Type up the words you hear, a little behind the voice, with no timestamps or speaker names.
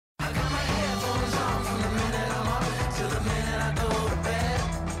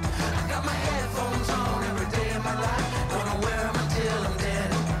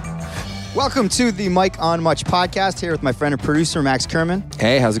Welcome to the Mike on Much podcast, here with my friend and producer, Max Kerman.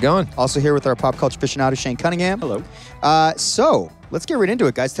 Hey, how's it going? Also here with our pop culture aficionado, Shane Cunningham. Hello. So let's get right into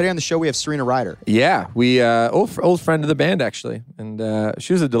it, guys. Today on the show, we have Serena Ryder. Yeah, we old friend of the band, actually. And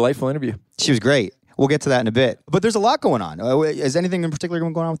she was a delightful interview. She was great. We'll get to that in a bit. But there's a lot going on. Is anything in particular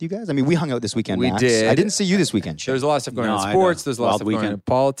going on with you guys? I mean, we hung out this weekend, We Max. did. I didn't see you this weekend, Shane. There's a lot of stuff going on in I sports. know. There's a lot of Wild stuff going on weekend. in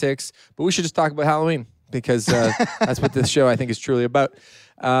politics. But we should just talk about Halloween because that's what this show, I think, is truly about.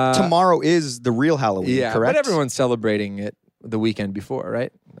 Tomorrow is the real Halloween, Yeah, correct? but everyone's celebrating it the weekend before,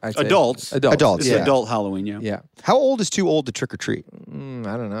 right? I'd say. Adults. Adults, It's yeah. adult Halloween, yeah. Yeah. How old is too old to trick or treat? I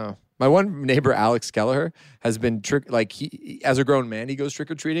don't know. My one neighbor, Alex Kelleher, has been he as a grown man, he goes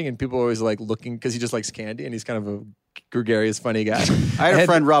trick-or-treating, and people are always like looking because he just likes candy, and he's kind of a gregarious, funny guy. I had a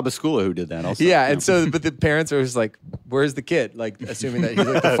friend, Rob Escula, who did that also. Yeah, and so, but the parents are just like, "Where's the kid?" Like, assuming that he's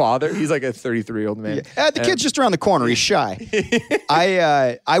like the father. He's like a 33-year-old man. The kid's just around the corner. He's shy.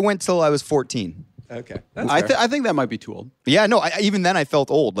 I went till I was 14. Okay, that's I fair. think that might be too old. Yeah, no, even then I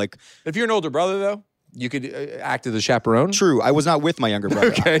felt old. Like, If you're an older brother, though, you could act as a chaperone. true, I was not with my younger brother.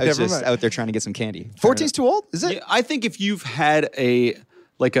 Okay, I was never just mind. out there trying to get some candy. 14's too old? Is it? Yeah, I think if you've had a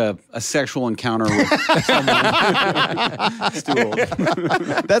sexual encounter with someone, it's too old.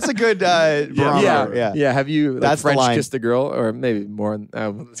 That's a good barometer. Yeah. Have you That's the French line. kissed a girl, or maybe more?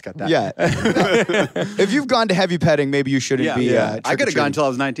 Let's cut that. Yeah. If you've gone to heavy petting, maybe you shouldn't be. I could have gone until I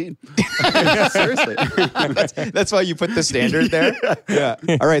was 19. Seriously. That's why you put the standard there. Yeah.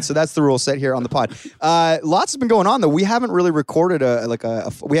 All right. So that's the rule set here on the pod. Lots has been going on though. We haven't really recorded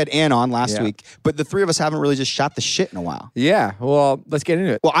we had Ann on last week, but the three of us haven't really just shot the shit in a while. Yeah. Well, let's get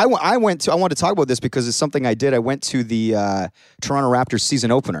into it. Well, I want to talk about this because it's something I did. I went to the Toronto Raptors season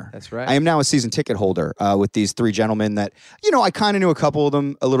opener. That's right. I am now a season ticket holder with these three gentlemen that, I kind of knew a couple of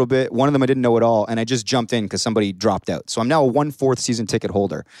them a little bit. One of them I didn't know at all, and I just jumped in because somebody dropped out. So I'm now a 1/4 season ticket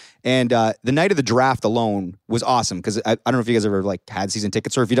holder. And the night of the draft alone was awesome because I don't know if you guys ever had season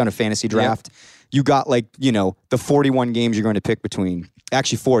tickets or if you've done a fantasy draft. You got the 41 games you're going to pick between.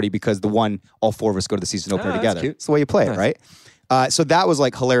 Actually 40 because all four of us go to the season opener that's together. cute. It's the way you play it, right? So that was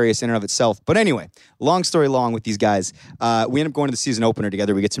hilarious in and of itself. But anyway, long story long with these guys, we end up going to the season opener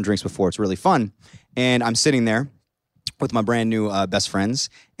together. We get some drinks before. It's really fun. And I'm sitting there with my brand new best friends,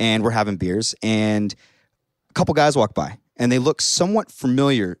 and we're having beers. And a couple guys walk by, and they look somewhat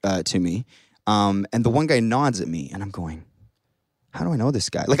familiar to me. And the one guy nods at me, and I'm going, how do I know this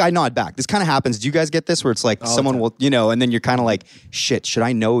guy? I nod back. This kind of happens. Do you guys get this where it's someone will, and then you're kind of like, shit, should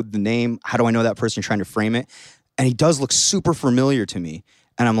I know the name? How do I know that person? You're trying to frame it. And he does look super familiar to me.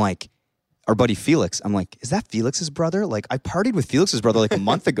 And I'm like, our buddy Felix, I'm like, is that Felix's brother? I partied with Felix's brother a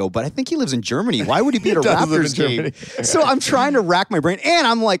month ago, but I think he lives in Germany. Why would he be at a does live Raptors in game? So I'm trying to rack my brain. And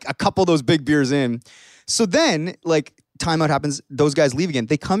I'm a couple of those big beers in. So then, timeout happens. Those guys leave again.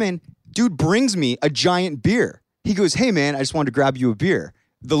 They come in. Dude brings me a giant beer. He goes, hey, man, I just wanted to grab you a beer.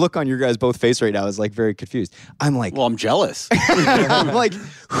 The look on your guys' both face right now is very confused. I'm like, Well, I'm jealous. I'm like,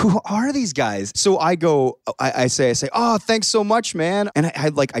 who are these guys? So I go, I say, oh, thanks so much, man. And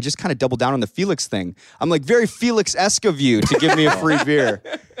I just kind of double down on the Felix thing. I'm like, very Felix-esque of you to give me a free beer.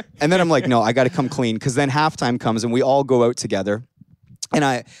 And then I'm like, no, I got to come clean. Because then halftime comes and we all go out together. And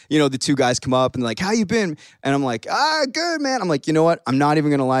the two guys come up and how you been? And I'm like, good, man. I'm like, you know what? I'm not even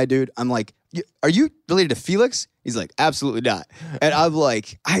going to lie, dude. I'm like, are you related to Felix? He's like, absolutely not. And I'm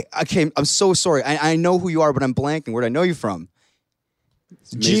like, I'm so sorry. I know who you are, but I'm blanking. Where'd I know you from?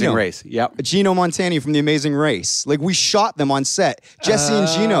 Amazing Race. Yep. Gino Montani from The Amazing Race. We shot them on set. Jesse and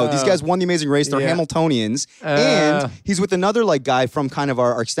Gino. These guys won The Amazing Race. They're Hamiltonians. And he's with another guy from kind of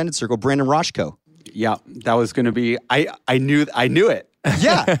our extended circle, Brandon Roshko. Yeah. That was going to be, I knew it.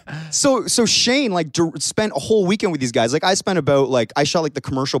 Yeah. So Shane spent a whole weekend with these guys. I spent about I shot the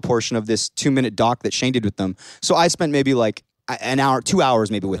commercial portion of this 2-minute doc that Shane did with them. So I spent maybe an hour, 2 hours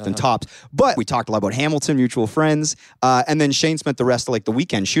maybe with them tops. But we talked a lot about Hamilton, mutual friends. And then Shane spent the rest of the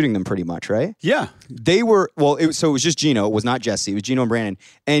weekend shooting them pretty much, right? Yeah. They were, it was just Gino. It was not Jesse. It was Gino and Brandon.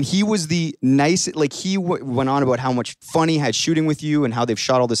 And he was the nicest, he went on about how much fun he had shooting with you and how they've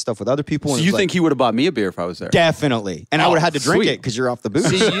shot all this stuff with other people. So And you think he would have bought me a beer if I was there? Definitely. And I would have had to drink sweet. it because you're off the booze.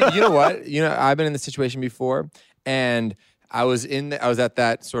 See, you know what? I've been in this situation before, and I was at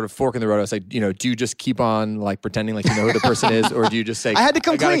that sort of fork in the road. I was like, do you just keep on pretending you know who the person is, or do you just say, I had to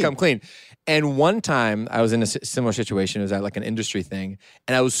come gotta clean. come clean? And one time I was in a similar situation. It was at an industry thing,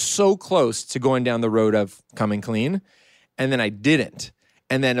 and I was so close to going down the road of coming clean, and then I didn't.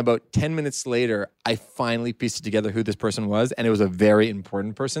 And then about 10 minutes later, I finally pieced it together who this person was. And it was a very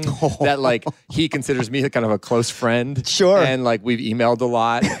important person that he considers me kind of a close friend. Sure. And we've emailed a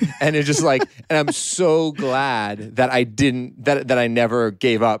lot. And it's just and I'm so glad that I didn't, that I never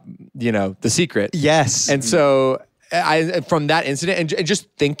gave up, The Secret. Yes. And so from that incident and just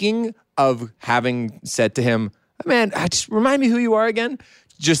thinking of having said to him, man, just remind me who you are again,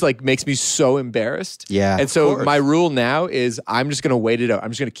 just like makes me so embarrassed. Yeah, And of so course. my rule now is I'm just going to wait it out.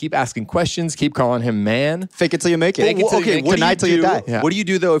 I'm just going to keep asking questions, keep calling him man. Fake it till you make it. Fake it till you make it. Tonight till you die. Yeah. What do you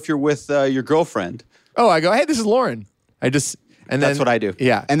do though if you're with your girlfriend? Oh, I go, hey, this is Lauren. And That's what I do.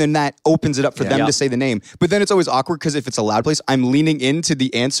 Yeah. And then that opens it up for them Yeah. to say the name. But then it's always awkward because if it's a loud place, I'm leaning into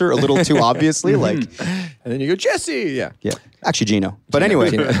the answer a little too obviously. Like, And then you go, Jesse. Yeah. yeah, actually Gino. But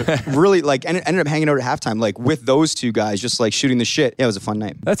anyway, really like ended up hanging out at halftime, like with those two guys, just like shooting the shit. Yeah, it was a fun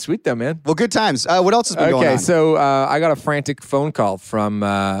night. That's sweet though, man. Well, good times. What else has been going on? Okay, so I got a frantic phone call from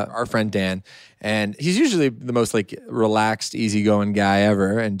our friend Dan, and he's usually the most like relaxed, easygoing guy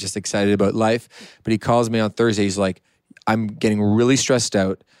ever, and just excited about life. But he calls me on Thursday. He's like, "I'm getting really stressed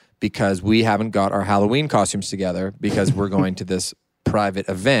out because we haven't got our Halloween costumes together because we're going to this private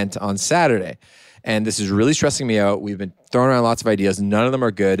event on Saturday, and this is really stressing me out. We've been throwing around lots of ideas. None of them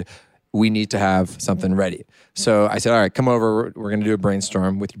are good. We need to have something ready." So I said, all right, come over. We're going to do a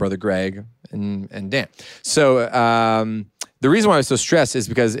brainstorm with your brother Greg and Dan. So the reason why I was so stressed is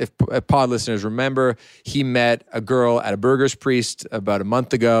because if pod listeners remember, he met a girl at a Burgers Priest about a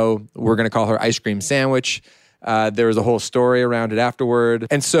month ago. We're going to call her Ice Cream Sandwich. There was a whole story around it afterward.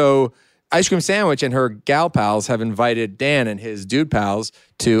 And so Ice Cream Sandwich and her gal pals have invited Dan and his dude pals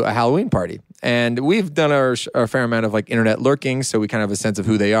to a Halloween party. And we've done our fair amount of like internet lurking, so we kind of have a sense of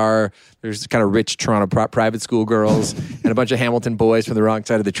who they are. There's kind of rich Toronto private school girls and a bunch of Hamilton boys from the wrong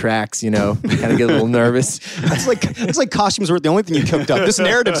side of the tracks, kind of get a little nervous. It's like costumes were the only thing you cooked up. This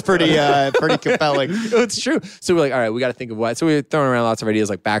narrative's pretty compelling. It's true. So we're like, all right, we got to think of what. So we were throwing around lots of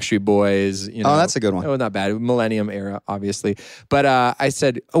ideas like Backstreet Boys. Oh, that's a good one. It was not bad. Millennium era, obviously. But I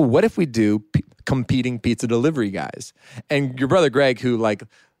said, oh, what if we do competing pizza delivery guys? And your brother Greg, who like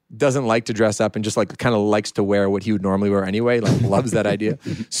doesn't like to dress up and just like kind of likes to wear what he would normally wear anyway, like loves that idea.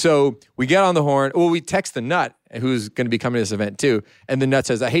 So we get on the horn. Well, we text the Nut, who's going to be coming to this event too. And the Nut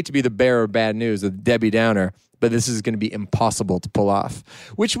says, I hate to be the bearer of bad news, the Debbie Downer, but this is going to be impossible to pull off,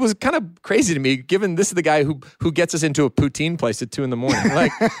 which was kind of crazy to me, given this is the guy who gets us into a poutine place at 2 a.m.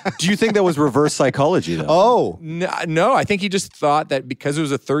 Like, Do you think that was reverse psychology though? Oh, no, I think he just thought that because it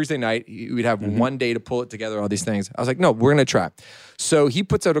was a Thursday night, we'd have one day to pull it together, all these things. I was like, no, we're going to try. So he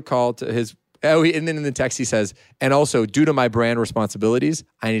puts out a call to his, and then in the text he says, and also due to my brand responsibilities,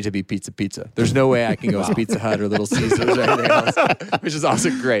 I need to be pizza. There's no way I can go as Pizza Hut or Little Caesars or anything else, which is also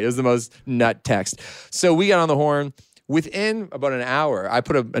great. It was the most nut text. So we got on the horn. Within about an hour, I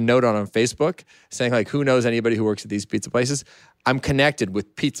put a note on Facebook saying like, who knows anybody who works at these pizza places? I'm connected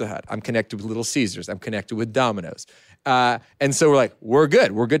with Pizza Hut. I'm connected with Little Caesars. I'm connected with Domino's. And so we're like, we're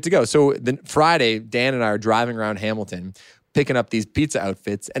good to go. So then Friday, Dan and I are driving around Hamilton, picking up these pizza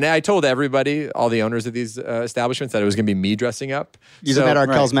outfits. And I told everybody, all the owners of these establishments, that it was going to be me dressing up. you met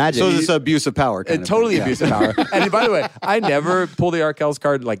Arkel's magic. So it's abuse of power. Kind of Totally thing. abuse of power. And by the way, I never pull the Arkells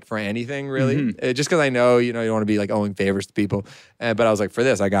card like for anything really, just because I know you don't want to be like owing favors to people. But I was like, for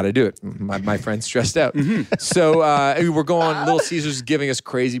this, I got to do it. My friend's stressed out. So we're going. Little Caesars giving us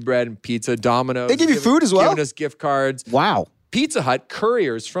crazy bread and pizza. Domino's. They give you food as well? Giving us gift cards. Wow. Pizza Hut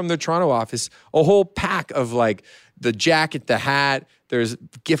couriers from the Toronto office, a whole pack of like the jacket, the hat. There's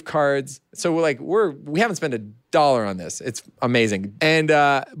gift cards. So we haven't spent $1 on this. It's amazing. And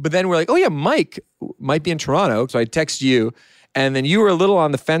but then we're like, oh yeah, Mike might be in Toronto. So I text you, and then you were a little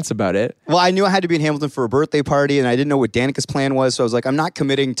on the fence about it. Well, I knew I had to be in Hamilton for a birthday party, and I didn't know what Danica's plan was. So I was like, I'm not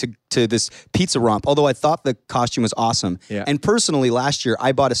committing to this pizza romp, although I thought the costume was awesome. Yeah. And personally, last year,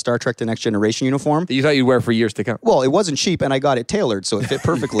 I bought a Star Trek The Next Generation uniform. That you thought you'd wear for years to come. Well, it wasn't cheap, and I got it tailored, so it fit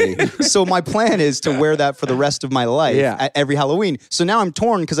perfectly. So my plan is to wear that for the rest of my life at every Halloween. So now I'm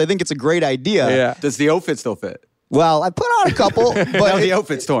torn because I think it's a great idea. Yeah. Does the outfit still fit? Well, I put on a couple, but Now the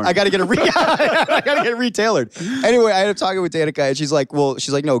outfit's torn. I got to get it retailored. Anyway, I ended up talking with Danica, and she's like,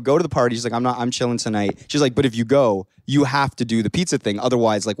 no, go to the party. She's like, I'm chilling tonight. She's like, but if you go, you have to do the pizza thing.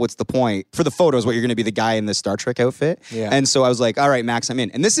 Otherwise, like, what's the point? For the photos, what you're going to be the guy in the Star Trek outfit. Yeah. And so I was like, all right, Max, I'm in.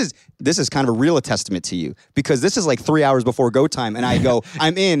 And this is kind of a real testament to you because this is like 3 hours before go time, and I go,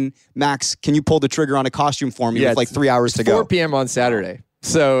 I'm in. Max, can you pull the trigger on a costume for me with like 3 hours to go? 4 p.m. on Saturday.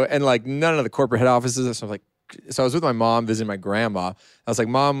 So, and like none of the corporate head offices. So I was like, so I was with my mom visiting my grandma. I was like,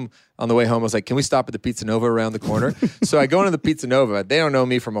 Mom, on the way home, I was like, can we stop at the Pizza Nova around the corner? So I go into the Pizza Nova. They don't know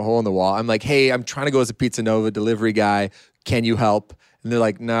me from a hole in the wall. I'm like, hey, I'm trying to go as a Pizza Nova delivery guy. Can you help? And they're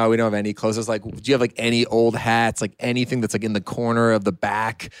like, no, we don't have any clothes. I was like, do you have like any old hats, like anything that's like in the corner of the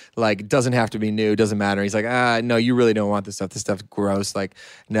back? Like, it doesn't have to be new. It doesn't matter. He's like, no, you really don't want this stuff. This stuff's gross. Like,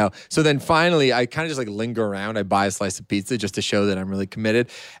 no. So then finally, I kind of just like linger around. I buy a slice of pizza just to show that I'm really committed.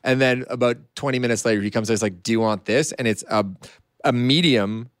 And then about 20 minutes later, he comes and he's like, do you want this? And it's a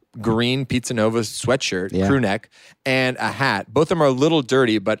medium green Pizza Nova sweatshirt, crew neck, and a hat. Both of them are a little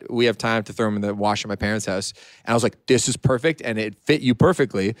dirty, but we have time to throw them in the wash at my parents' house. And I was like, this is perfect, and it fit you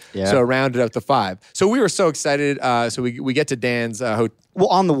perfectly. Yeah. So I rounded up to 5. So we were so excited. So we get to Dan's hotel. Well,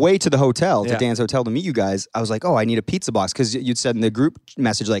 on the way to the hotel, to Yeah. Dan's hotel to meet you guys, I was like, oh, I need a pizza box. Because you'd said in the group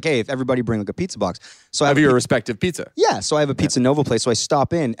message, like, hey, if everybody bring like a pizza box. So I Of have your respective pizza. Yeah, so I have a Pizza Nova place. So I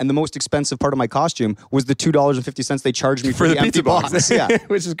stop in, and the most expensive part of my costume was the $2.50 they charged me for the empty pizza box. Yeah.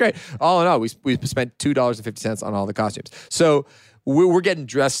 Which is great. All in all, we spent $2.50 on all the costumes. So we're getting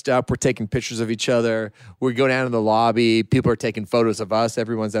dressed up. We're taking pictures of each other. We go down in the lobby. People are taking photos of us.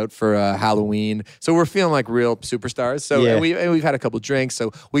 Everyone's out for Halloween. So we're feeling like real superstars. So Yeah. and we've had a couple drinks.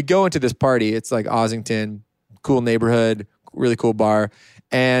 So we go into this party. It's like Ossington, cool neighborhood, really cool bar.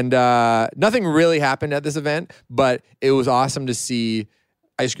 And nothing really happened at this event, but it was awesome to see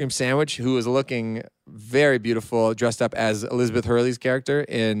Ice Cream Sandwich, who was looking very beautiful, dressed up as Elizabeth Hurley's character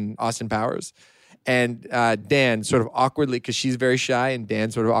in Austin Powers. And Dan sort of awkwardly, because she's very shy, and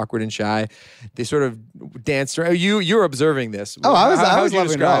Dan's sort of awkward and shy. They sort of danced around. You're observing this. Oh, I was How would you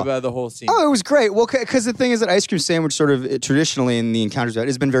loving it describe all. the whole scene? Oh, it was great. Well, because the thing is that Ice Cream Sandwich sort of traditionally in the encounters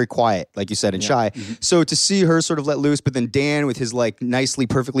has been very quiet, like you said, and shy. So to see her sort of let loose, but then Dan with his like nicely,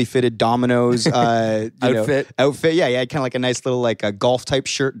 perfectly fitted Domino's Outfit. Yeah, he had kind of like a nice little like a golf type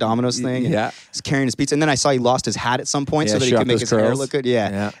shirt Domino's thing. And Yeah. he's carrying his pizza, and then I saw he lost his hat at some point Yeah, so that he show could off make those his hair curls. look good.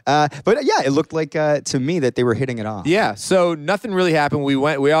 Yeah. But yeah, it looked like to me that they were hitting it off. Yeah, so nothing really happened.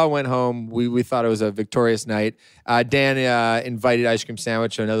 We all went home. We thought it was a victorious night. Dan invited Ice Cream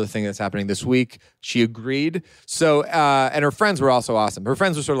Sandwich to another thing that's happening this week. She agreed. So and her friends were also awesome. Her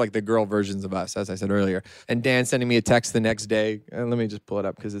friends were sort of like the girl versions of us, as I said earlier. And Dan sending me a text the next day. Let me just pull it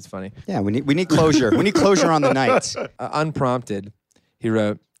up because it's funny. Yeah, we need closure. We need closure on the night. Unprompted, he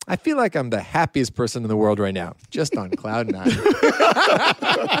wrote, I feel like I'm the happiest person in the world right now, just on cloud 9. I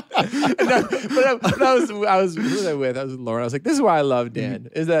was who was I with? I was with Lauren. I was like, this is why I love Dan.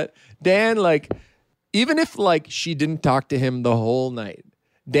 Is that Dan, like, even if like she didn't talk to him the whole night,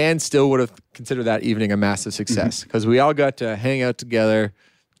 Dan still would have considered that evening a massive success because we all got to hang out together,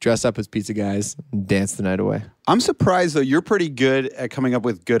 dress up as pizza guys, and dance the night away. I'm surprised, though. You're pretty good at coming up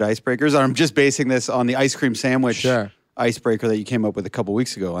with good icebreakers. I'm just basing this on the Ice Cream Sandwich icebreaker that you came up with a couple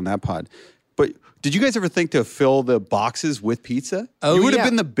weeks ago on that pod. But did you guys ever think to fill the boxes with pizza? Oh, you would yeah. have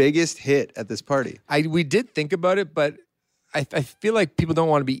been the biggest hit at this party. We did think about it, but I feel like people don't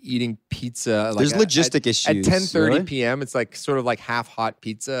want to be eating pizza. Like There's logistic issues. At 10:30 Really? p.m., it's like sort of like half hot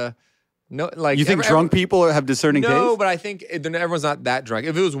pizza. No, like You think drunk people have discerning No, taste? but I think then everyone's not that drunk.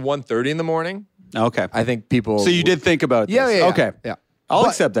 If it was 1:30 in the morning, Okay. I think people. So you did think about this. Yeah. Okay. Yeah. I'll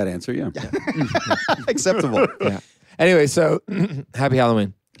accept that answer, yeah. Acceptable. Yeah. Anyway, so happy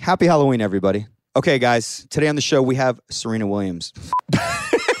Halloween. Happy Halloween, everybody. Okay, guys, today on the show we have Serena Williams.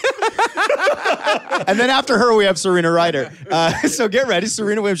 And then after her, we have Serena Ryder. So get ready.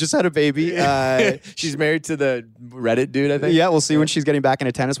 Serena Williams just had a baby. She's married to the Reddit dude, I think. Yeah, we'll see when she's getting back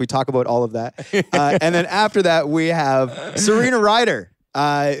into tennis. We talk about all of that. And then after that, we have Serena Ryder,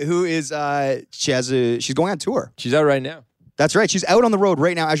 who is, she's going on tour. She's out right now. That's right. She's out on the road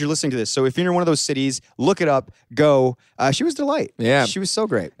right now as you're listening to this. So if you're in one of those cities, look it up, go. She was a delight. Yeah. She was so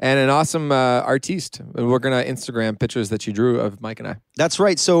great. And an awesome artiste. We're going to Instagram pictures that you drew of Mike and I. That's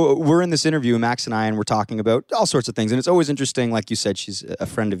right. So we're in this interview, Max and I, and we're talking about all sorts of things. And it's always interesting, like you said, she's a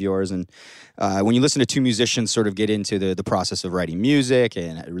friend of yours. And when you listen to two musicians sort of get into the process of writing music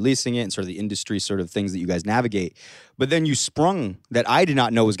and releasing it and sort of the industry sort of things that you guys navigate. But then you sprung that I did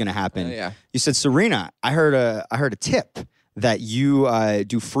not know was going to happen. Yeah. You said, Serena, I heard a tip that you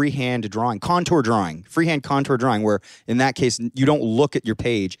do freehand drawing, freehand contour drawing, where in that case, you don't look at your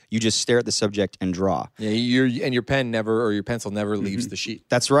page, you just stare at the subject and draw. Yeah, your pen never, or your pencil never leaves the sheet.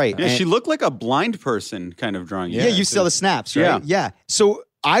 That's right. Yeah, And- she looked like a blind person kind of drawing. Yeah, you saw the snaps, right? Yeah. Yeah. So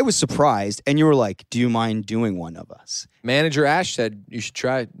I was surprised, and you were like, do you mind doing one of us? Manager Ash said you should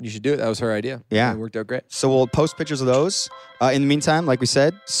try it. You should do it. That was her idea. Yeah. It worked out great. So we'll post pictures of those. In the meantime, like we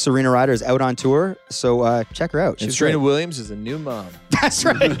said, Serena Ryder is out on tour, so check her out. And She's Serena great. Williams is a new mom. That's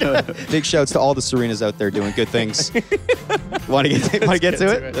right. Big shouts to all the Serenas out there doing good things. Want to get to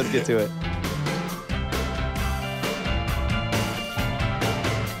it? Let's get to it.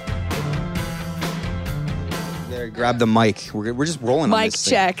 There, grab the mic. We're just rolling on Mic this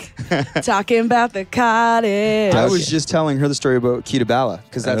check. Talking about the cottage. I was just telling her the story about Kitabala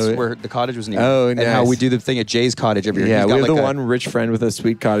because that's Oh, where the cottage was near. Oh, and how nice. we do the thing at Jay's cottage every year. Yeah, He's we got have the like a- one rich friend with a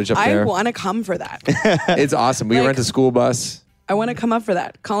sweet cottage up I there. want to come for that. It's awesome. We Like- rent a school bus. I want to come up for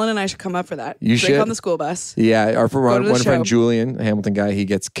that. Colin and I should come up for that. You Drink should. on the school bus. Yeah, our to one the friend show. Julian, a Hamilton guy, he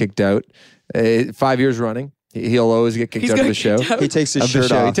gets kicked out 5 years running. He'll always get kicked He's out of gonna the show. kicked out. He takes his Of the shirt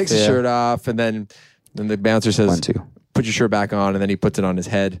show. off. He takes his yeah. shirt off, and then the bouncer says, 1, 2. "Put your shirt back on," and then he puts it on his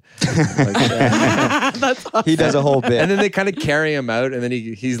head. Like, That's awesome. He does a whole bit. and then they kind of carry him out, and then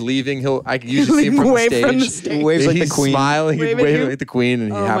he's leaving. I can usually see him from the Wave stage. from the stage. He waves like he's the queen. smiling, he's Wave at waving you. like the queen,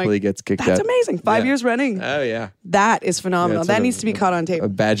 and he Oh my- happily gets kicked out. That's amazing. 5 Yeah. years running. Oh yeah, That is phenomenal. Yeah, it's that a- needs to be caught on tape. a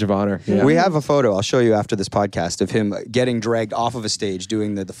badge of honor. Yeah. We have a photo. I'll show you after this podcast of him getting dragged off of a stage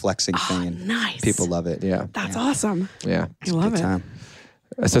doing the flexing thing, and nice. people love it. Yeah. That's awesome. Yeah. I love Good it. time.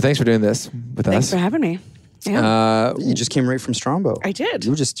 So thanks for doing this with Thanks us. for having me. Yeah. You just came right from Strombo. I did.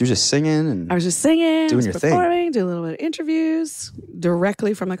 You were just singing and I was just singing, Doing was your thing. performing, doing a little bit of interviews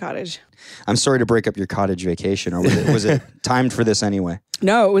directly from the cottage. I'm sorry to break up your cottage vacation, or was it timed for this anyway?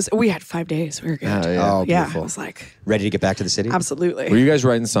 No, it was. We had 5 days. We were good. Oh, yeah. Oh, Yeah, beautiful. I was like, Ready to get back to the city? absolutely. Were you guys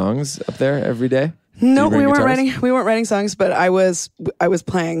writing songs up there every day? No, bring we weren't guitars? writing. We weren't writing songs, but I was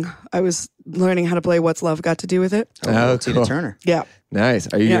playing. I was learning how to play "What's Love Got to Do with It." Oh, Tina cool. Turner. Yeah, Nice.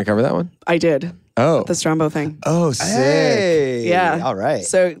 Are you Yeah. gonna cover that one? I did Oh. the Strombo thing. Oh, sick. Hey. Yeah. All right.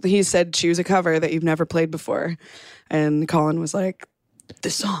 So he said, choose a cover that you've never played before, and Colin was like,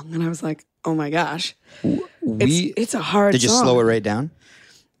 "This song," and I was like, "Oh my gosh, it's a hard." Did you song. slow it right down?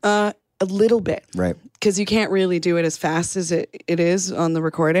 A little bit. Right. Because you can't really do it as fast as it is on the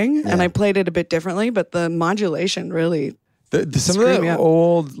recording. And I played it a bit differently, but the modulation really. Some Screw of me the up.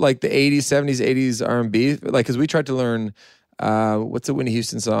 old, like the 80s, 70s, 80s R&B, like, because we tried to learn, what's the Whitney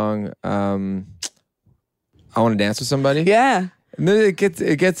Houston song? I Want to Dance with Somebody. Yeah. And then it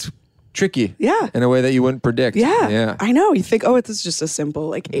gets tricky. Yeah. In a way that you wouldn't predict. Yeah. Yeah. I know. You think, oh, it's just a simple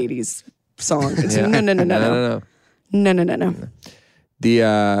like 80s song. It's Yeah. no. The,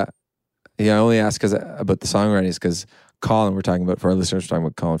 I only ask about the songwriting because Colin, we're talking about, for our listeners, we're talking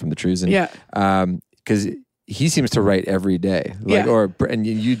about Colin from the Trues. And, Yeah. Because he seems to write every day. Like, Yeah. And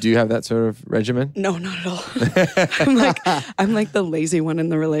you do have that sort of regimen? No, not at all. I'm like the lazy one in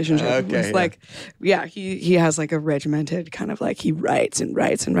the relationship. Okay, It's yeah. like, yeah, he has like a regimented kind of like he writes and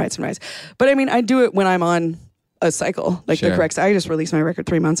writes and writes and writes. But I mean, I do it when I'm on a cycle, like Sure. the correct. I just released my record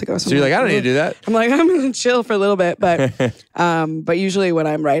 3 months ago. So you're like, I don't need to do that. I'm like, I'm gonna chill for a little bit, but usually when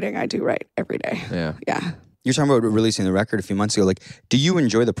I'm writing, I do write every day. Yeah. Yeah. You're talking about releasing the record a few months ago. Like, do you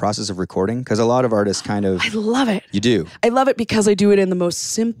enjoy the process of recording? Because a lot of artists kind of I love it. you do. I love it because I do it in the most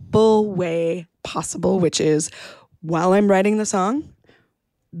simple way possible, which is while I'm writing the song,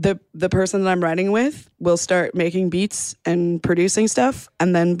 the person that I'm writing with will start making beats and producing stuff,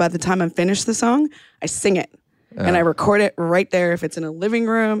 and then by the time I'm finished the song, I sing it. And I record it right there. If it's in a living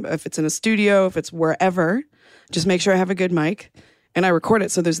room, if it's in a studio, if it's wherever, just make sure I have a good mic and I record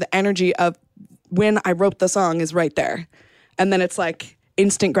it. So there's the energy of when I wrote the song is right there. And then it's like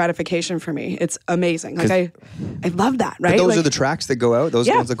instant gratification for me. It's amazing. Like I love that, right? But those Like, are the tracks that go out. Those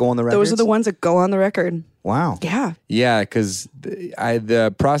are the ones that go on the record. those are the ones that go on the record. Wow. Yeah. Yeah, because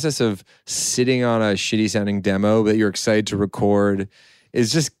the process of sitting on a shitty sounding demo that you're excited to record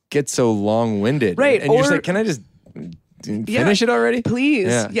is just gets so long winded. Right, And you're just or- like, can I just finish it already? Please.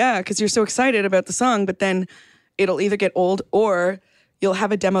 Yeah. Yeah, because you're so excited about the song, but then it'll either get old or you'll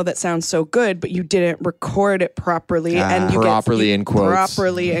have a demo that sounds so good, but you didn't record it properly. And you Properly in quotes.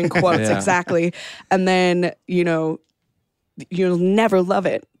 Properly in quotes, Yeah. exactly. And then, you'll never love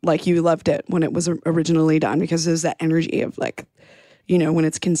it like you loved it when it was originally done because there's that energy of like, when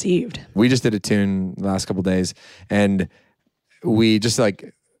it's conceived. We just did a tune the last couple days, and we just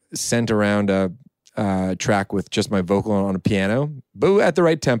like sent around a track with just my vocal on a piano, but at the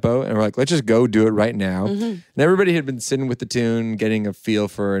right tempo. And we're like, let's just go do it right now. And everybody had been sitting with the tune, getting a feel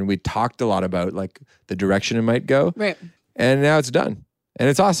for, and we talked a lot about like the direction it might go. Right. And now it's done, and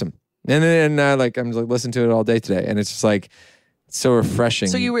it's awesome. And then I'm like listening to it all day today, and it's just like so refreshing.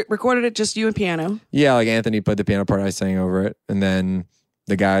 So you recorded it just you and piano? Yeah, like Anthony played the piano part, I sang over it, and then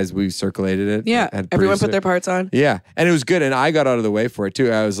the guys, we circulated it. Yeah. had Everyone produced put it. their parts on? Yeah, and it was good, and I got out of the way for it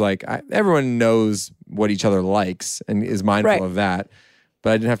too. I was like, everyone knows what each other likes and is mindful Right. of that,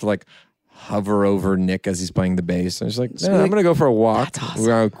 but I didn't have to like hover over Nick as he's playing the bass. I was like, So I'm like, gonna go for a walk. that's awesome.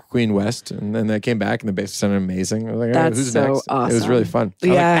 We're on Queen West, and then I came back and the bass sounded amazing. I was like, all right, That's who's so next? It was awesome. really fun. I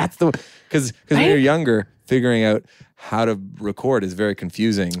was Yeah. like, that's the because when Right? you're younger, figuring out how to record is very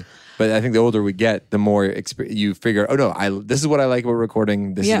confusing. But I think the older we get, the more you figure, oh no, this is what I like about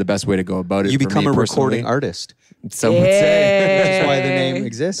recording. This is the best way to go about it. You for become me a personally. recording artist. Some would say. That's why the name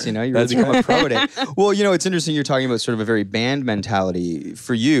exists. You know, you really become a pro at it. Well, you know, it's interesting. You're talking about sort of a very band mentality.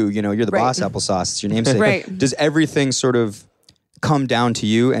 For you, you know, you're the boss. Applesauce. It's your namesake. Right. Does everything sort of come down to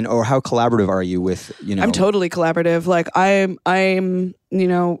you, and or how collaborative are you with? You know, I'm totally collaborative. Like I'm, you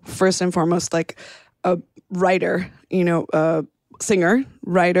know, first and foremost, like a writer. You know, a singer,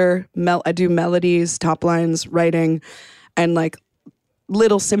 writer. I do melodies, top lines, writing, and like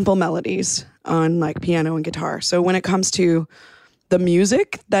little simple melodies on like piano and guitar. So when it comes to the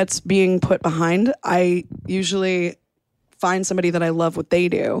music that's being put behind, I usually find somebody that I love what they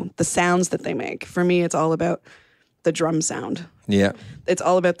do, the sounds that they make. For me, it's all about the drum sound. Yeah. It's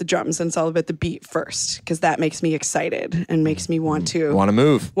all about the drums and it's all about the beat first, because that makes me excited and makes me want to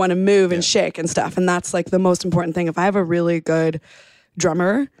move. And shake and stuff. And that's like the most important thing. If I have a really good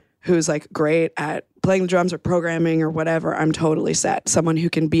drummer who's like great at playing the drums or programming or whatever, I'm totally set. Someone who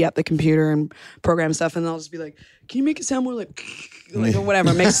can be at the computer and program stuff, and they'll just be like, can you make it sound more like or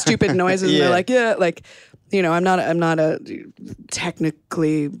whatever, make stupid noises. And they're like, yeah, like, you know, I'm not a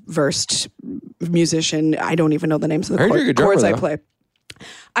technically versed musician. I don't even know the names of the chords I play.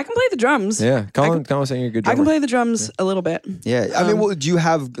 I can play the drums. Yeah, Colin was saying you're a good drummer. I can play the drums a little bit. Yeah, I mean, well, do you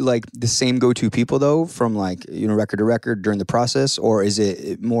have like the same go-to people though, from like, you know, record to record during the process, or is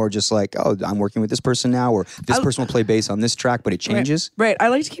it more just like, oh, I'm working with this person now, or this person will play bass on this track, but it changes? Right. I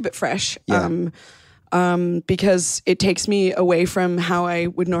like to keep it fresh. Yeah. Because it takes me away from how I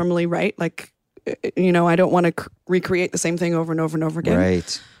would normally write. Like, you know, I don't want to recreate the same thing over and over and over again.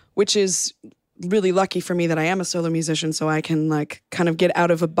 Right. Which is really lucky for me that I am a solo musician, so I can like kind of get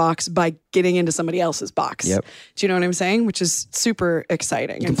out of a box by getting into somebody else's box. Yep. Do you know what I'm saying? Which is super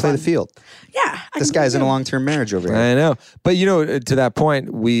exciting. You can play the field. Yeah. This guy's in a long-term marriage over here. I know. But, you know, to that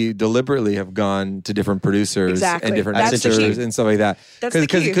point, we deliberately have gone to different producers and different mixers and stuff like that. That's the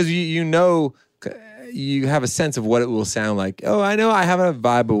key. Because you know, you have a sense of what it will sound like. Oh, I know I have a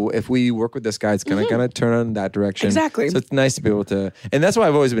vibe, but if we work with this guy, it's going to turn on that direction. Exactly. So it's nice to be able to, and that's why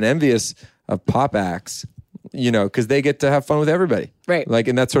I've always been envious of pop acts, you know, because they get to have fun with everybody. Right. Like,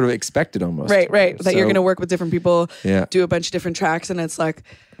 and that's sort of expected almost. Right. That you're going to work with different people, Yeah. do a bunch of different tracks. And it's like,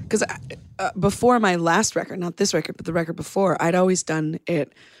 because before my last record, not this record, but the record before, I'd always done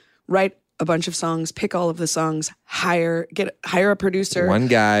it, write a bunch of songs, pick all of the songs, hire a producer, one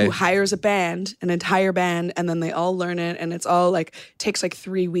guy who hires a band, an entire band, and then they all learn it, and it's all like takes like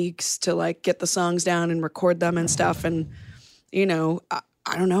 3 weeks to like get the songs down and record them and stuff. And you know,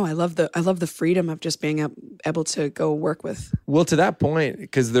 I don't know, I love the freedom of just being able to go work with. Well, to that point,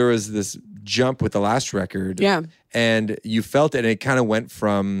 because there was this jump with the last record, yeah, and you felt it, and it kind of went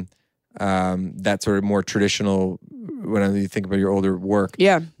from that sort of more traditional, when you think about your older work,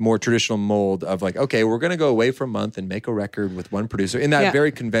 more traditional mold of like, okay, we're going to go away for a month and make a record with one producer in that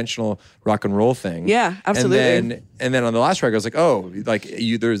very conventional rock and roll thing. Yeah, absolutely. And then on the last record, I was like, oh, like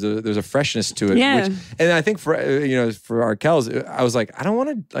there's a freshness to it. Yeah. And I think for Arkells, I was like, I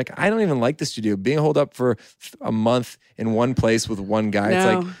don't even like the studio. Being holed up for a month in one place with one guy, it's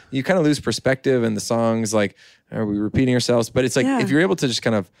like you kind of lose perspective, and the songs, like, are we repeating ourselves? But it's like if you're able to just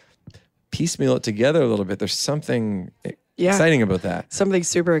kind of piecemeal it together a little bit, there's something exciting about that. Something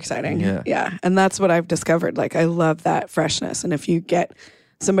super exciting. Yeah. And that's what I've discovered. Like, I love that freshness. And if you get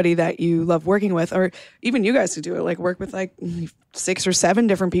somebody that you love working with, or even you guys to do it, like work with like 6 or 7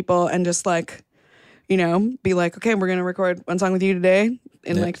 different people and just like, you know, be like, okay, we're going to record one song with you today.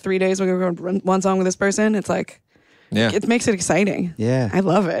 In like 3 days, we're going to record one song with this person. It's like, it makes it exciting. Yeah. I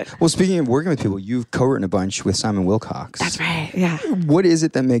love it. Well, speaking of working with people, you've co-written a bunch with Simon Wilcox. That's right. Yeah. What is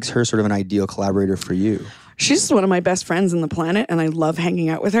it that makes her sort of an ideal collaborator for you? She's just one of my best friends on the planet, and I love hanging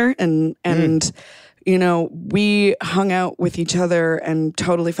out with her. And you know, we hung out with each other and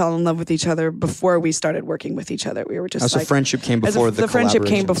totally fell in love with each other before we started working with each other. We were just so friendship came before the friendship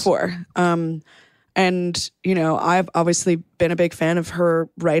came before. And you know, I've obviously been a big fan of her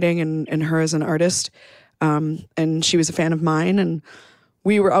writing and her as an artist. And she was a fan of mine, and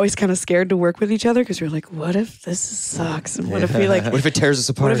we were always kind of scared to work with each other because we were like, what if this sucks? And what if we like, what if it tears us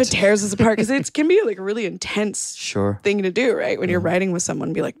apart? What if it tears us apart? Because it can be like a really intense thing to do, right? When you're writing with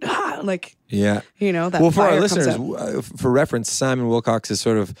someone, be like, you know, that. Well, for our fire listeners, for reference, Simon Wilcox is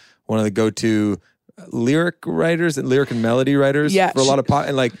sort of one of the go-to lyric writers and lyric and melody writers for a lot of pop,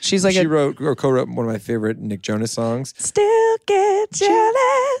 and like she wrote or co-wrote one of my favorite Nick Jonas songs. Still get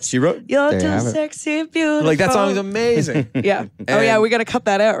jealous. She wrote You're too sexy, beautiful. Like that song is amazing. Yeah. We got to cut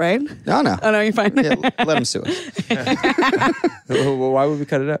that out, right? No. Oh no, you're fine. Let him sue us. Well, why would we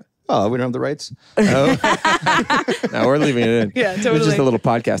cut it out? Oh, we don't have the rights. No, we're leaving it in. Yeah, totally. It's just a little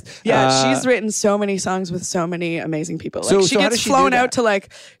podcast. Yeah, she's written so many songs with so many amazing people. Like, So she how gets does she do flown that? out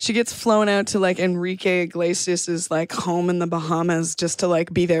to like Enrique Iglesias's like home in the Bahamas just to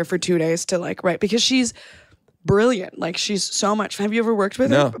like be there for 2 days to like write, because she's brilliant. Like, she's so much. Have you ever worked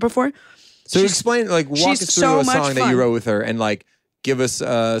with No. her before? So She's- explain, like, walk she's us through so a much song that fun. you wrote with her, and like give us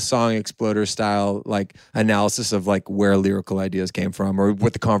a Song Exploder style like analysis of like where lyrical ideas came from or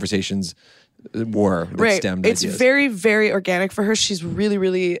what the conversations were that Right. stemmed It's ideas. very, very organic for her. She's really,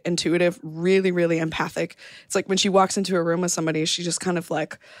 really intuitive, really, really empathic. It's like when she walks into a room with somebody, she just kind of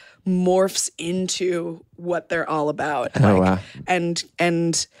like morphs into what they're all about. Oh, Like, wow.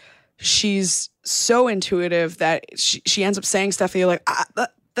 And she's so intuitive that she ends up saying stuff that you're like,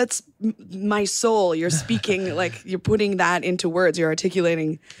 that's my soul. You're speaking, like, you're putting that into words. You're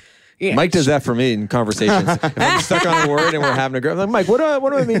articulating. Yeah. Mike does that for me in conversations. If I'm stuck on a word and we're having a great, I'm like, Mike, what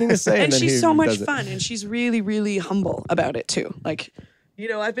am I meaning to say? And then she's he so much does it. fun, and she's really, really humble about it too. Like, you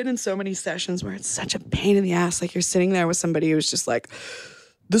know, I've been in so many sessions where it's such a pain in the ass. Like, you're sitting there with somebody who's just like,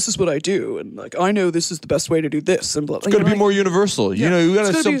 this is what I do, and like, I know this is the best way to do this, and blah. It's got to be more universal. You know, you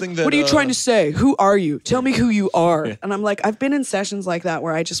got to something that. What are you trying to say? Who are you? Tell me who you are. And I'm like, I've been in sessions like that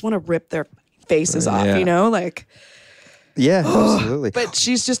where I just want to rip their faces off. Yeah. You know, like. Yeah, absolutely. But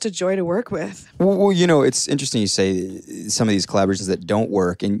she's just a joy to work with. Well, you know, it's interesting you say some of these collaborations that don't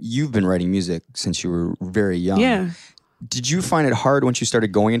work, and you've been writing music since you were very young. Yeah. Did you find it hard once you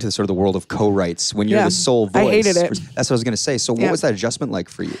started going into the sort of the world of co-writes when you're Yeah. the sole voice? I hated it. That's what I was going to say. So what Yeah. was that adjustment like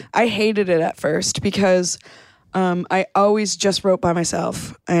for you? I hated it at first because I always just wrote by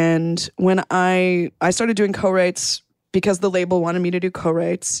myself. And when I started doing co-writes because the label wanted me to do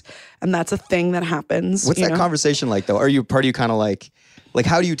co-writes, and that's a thing that happens. What's you that know? conversation like, though? Are you kind of like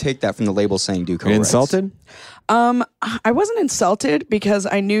how do you take that from the label saying do Are you co-writes? insulted? I wasn't insulted because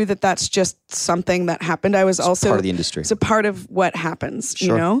I knew that that's just something that happened. I was also part of the industry. It's a part of what happens, you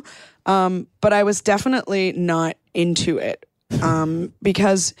Sure. know? But I was definitely not into it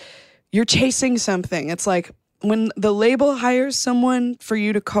because you're chasing something. It's like when the label hires someone for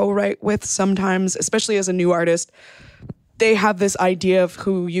you to co-write with sometimes, especially as a new artist, they have this idea of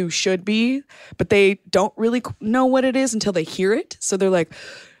who you should be, but they don't really know what it is until they hear it. So they're like,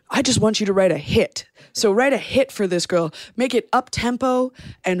 I just want you to write a hit. So write a hit for this girl. Make it up-tempo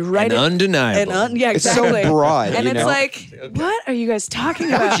and write And it. undeniable. Yeah, It's so exactly. broad, And you it's know? like, what are you guys talking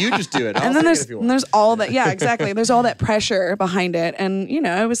about? You just do it. I'll And then sing it if you want. there's all that. Yeah, exactly. There's all that pressure behind it. And, you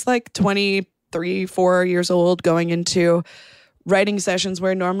know, I was like 23, 4 years old going into writing sessions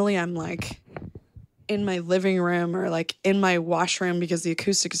where normally I'm like in my living room or like in my washroom because the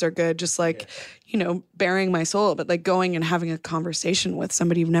acoustics are good, just like, you know, bearing my soul, but like going and having a conversation with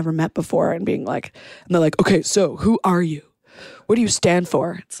somebody you've never met before and being like, and they're like, okay, so who are you? What do you stand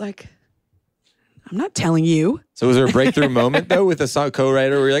for? It's like, I'm not telling you. So was there a breakthrough moment though with a song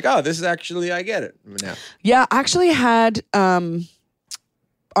co-writer where you're like, oh, this is actually, I get it now. Yeah, I actually had on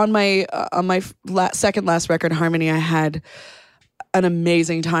my second last record, Harmony, I had an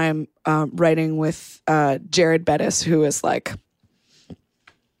amazing time writing with Jared Bettis, who is like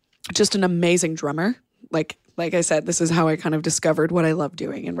just an amazing drummer. Like I said, this is how I kind of discovered what I love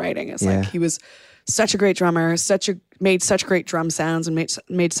doing in writing. It's Yeah. like he was such a great drummer, made such great drum sounds, and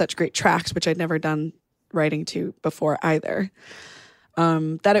made such great tracks, which I'd never done writing to before either.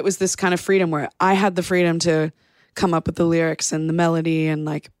 That it was this kind of freedom where I had the freedom to come up with the lyrics and the melody and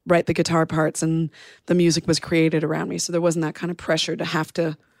like write the guitar parts, and the music was created around me. So there wasn't that kind of pressure to have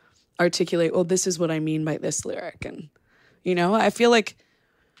to articulate, well, this is what I mean by this lyric. And, you know, I feel like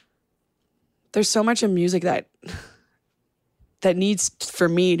there's so much in music that needs for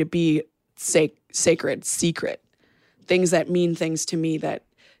me to be sacred, secret, things that mean things to me that,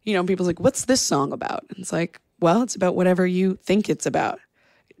 you know, people's like, what's this song about? And it's like, well, it's about whatever you think it's about.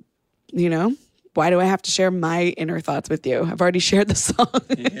 You know, why do I have to share my inner thoughts with you? I've already shared the song.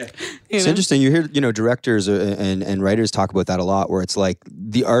 Yeah. It's interesting. You hear, you know, directors and writers talk about that a lot, where it's like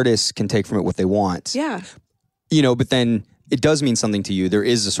the artists can take from it what they want. Yeah. You know, but then it does mean something to you. There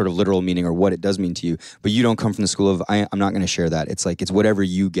is a sort of literal meaning or what it does mean to you, but you don't come from the school of, I'm not going to share that. It's like, it's whatever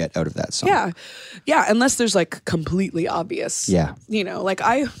you get out of that song. Yeah. Yeah. Unless there's like completely obvious. Yeah. You know, like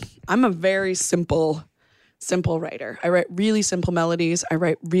I'm a very simple writer. I write really simple melodies. I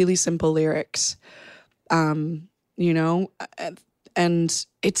write really simple lyrics. You know, and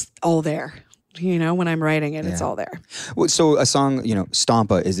it's all there. You know, when I'm writing it, it's all there. Well, so a song, you know,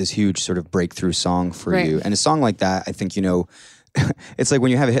 Stompa is this huge sort of breakthrough song for Right. you. And a song like that, I think, you know, it's like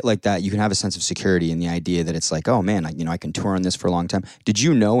when you have a hit like that, you can have a sense of security in the idea that it's like, oh man, I can tour on this for a long time. Did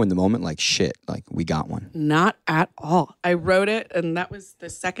you know in the moment, like, shit, like we got one? Not at all. I wrote it, and that was the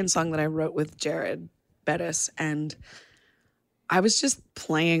second song that I wrote with Jared Bettis, and I was just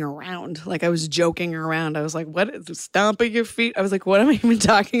playing around. Like I was joking around. I was like, what is stomping your feet? I was like, what am I even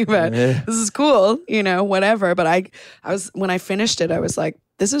talking about? This is cool, whatever. But I was, when I finished it, I was like,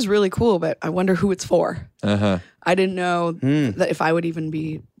 this is really cool, but I wonder who it's for. I didn't know that if I would even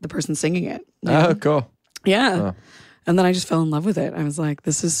be the person singing it. Oh, cool. Yeah. Oh. And then I just fell in love with it. I was like,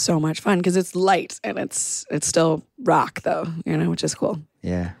 this is so much fun because it's light and it's still rock though, which is cool.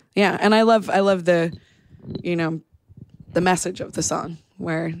 Yeah. Yeah. And I love the, the message of the song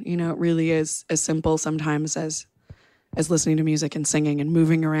where, it really is as simple sometimes as listening to music and singing and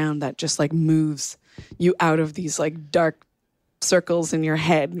moving around that just like moves you out of these like dark circles in your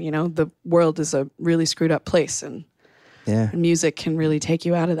head. The world is a really screwed up place and music can really take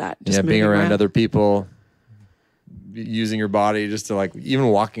you out of that. Just being around other people, using your body just to like even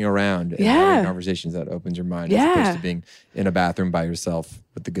walking around and having conversations that opens your mind as opposed to being in a bathroom by yourself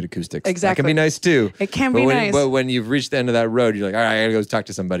with the good acoustics. Exactly. That can be nice too. It can be nice. But when you've reached the end of that road, you're like, all right, I gotta go talk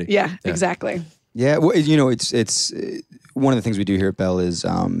to somebody. Yeah. Exactly. Yeah, well, it's one of the things we do here at Bell is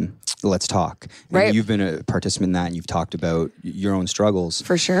let's talk. And right. You've been a participant in that, and you've talked about your own struggles.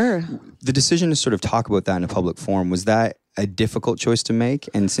 For sure. The decision to sort of talk about that in a public forum, was that a difficult choice to make?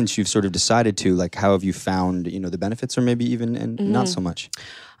 And since you've sort of decided to, like, how have you found, the benefits, or maybe even not so much?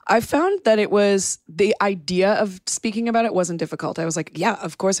 I found that it was the idea of speaking about it wasn't difficult. I was like, yeah,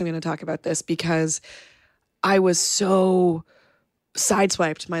 of course I'm going to talk about this because I was so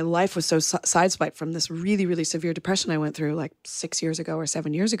sideswiped. My life was so sideswiped from this really, really severe depression I went through like 6 years ago or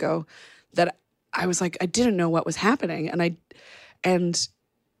 7 years ago that I was like, I didn't know what was happening. And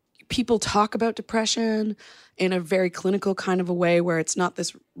people talk about depression in a very clinical kind of a way where it's not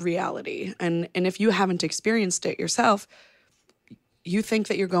this reality. And if you haven't experienced it yourself, you think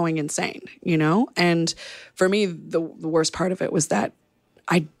that you're going insane, And for me, the worst part of it was that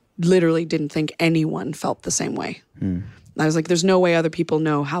I literally didn't think anyone felt the same way. I was like, there's no way other people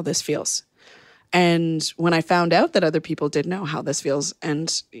know how this feels. And when I found out that other people did know how this feels,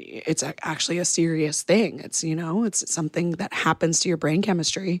 and it's actually a serious thing, it's, it's something that happens to your brain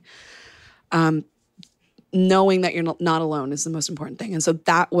chemistry, knowing that you're not alone is the most important thing. And so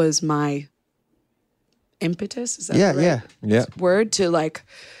that was my impetus. Is that the right word? To like,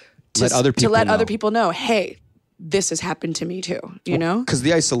 let other people know, hey, this has happened to me too, Because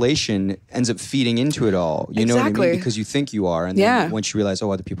the isolation ends up feeding into it all. You know what I mean? Because you think you are. And then once you realize,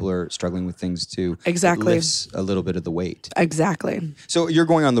 other people are struggling with things too. Exactly. It lifts a little bit of the weight. Exactly. So you're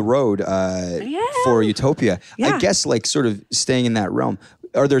going on the road for Utopia. Yeah. I guess like sort of staying in that realm.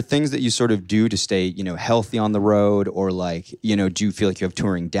 Are there things that you sort of do to stay, healthy on the road? Or like, do you feel like you have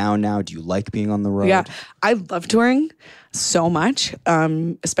touring down now? Do you like being on the road? Yeah, I love touring so much,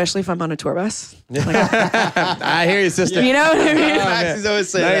 especially if I'm on a tour bus. Like, I hear you, sister. You know what I mean? Maxie's always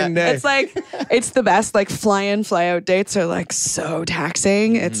saying that. It's like, it's the best. Like fly in, fly out dates are like so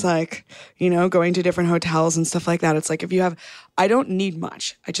taxing. It's like, going to different hotels and stuff like that. It's like I don't need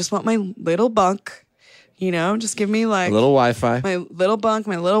much. I just want my little bunk. Just give me like a little Wi-Fi, my little bunk,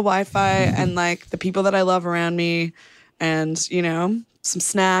 my little Wi-Fi, and like the people that I love around me, and some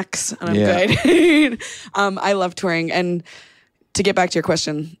snacks, and I'm good. I love touring, and to get back to your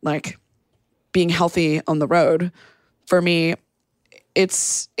question, like being healthy on the road, for me,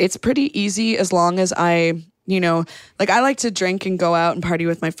 it's pretty easy as long as I, like I like to drink and go out and party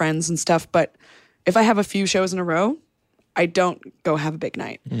with my friends and stuff, but if I have a few shows in a row, I don't go have a big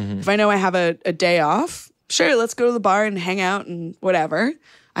night. If I know I have a day off, sure, let's go to the bar and hang out and whatever.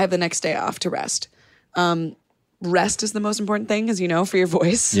 I have the next day off to rest. Rest is the most important thing, as you know, for your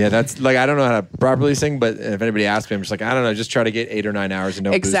voice. Yeah, that's like, I don't know how to properly sing, but if anybody asks me, I'm just like, I don't know, just try to get 8 or 9 hours and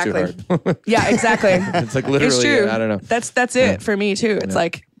don't boost too hard. Yeah, exactly. It's like literally, it's true. I don't know. That's it for me too. It's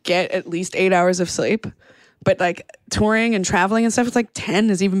like, get at least 8 hours of sleep. But like touring and traveling and stuff, it's like 10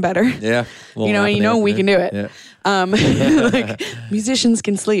 is even better. Yeah. We can do it. Yeah. Like musicians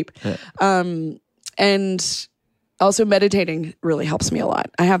can sleep. Yeah. And also meditating really helps me a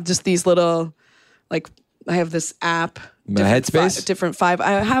lot. I have just these little, like, I have this app. Headspace?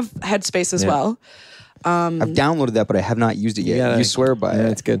 I have Headspace as well. I've downloaded that, but I have not used it yet. You swear by it. Yeah,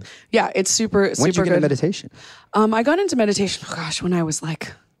 it's good. Yeah, it's super When did you get good. into meditation? I got into meditation, when I was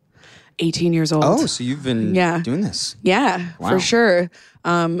like 18 years old. Oh, so you've been doing this. Yeah, Wow. for sure.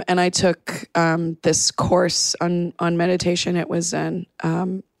 And I took this course on meditation. It was an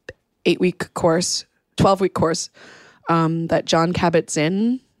 8-week course, 12-week course that Jon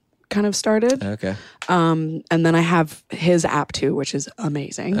Kabat-Zinn kind of started. Okay. And then I have his app too, which is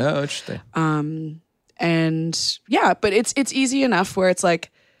amazing. Oh, interesting. And yeah, but it's easy enough where it's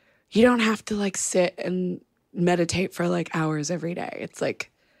like you don't have to like sit and meditate for like hours every day. It's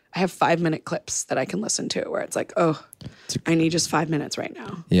like I have 5-minute clips that I can listen to where it's like, oh, I need just 5 minutes right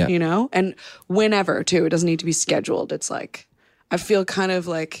now. Yeah. You know? And whenever too, it doesn't need to be scheduled. It's like I feel kind of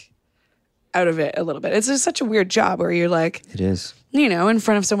like out of it a little bit. It's just such a weird job where you're like, It is. you know, in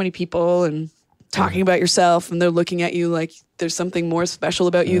front of so many people and talking about yourself, and they're looking at you like there's something more special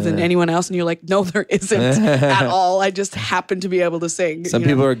about you than anyone else, and you're like, no, there isn't at all. I just happen to be able to sing. Some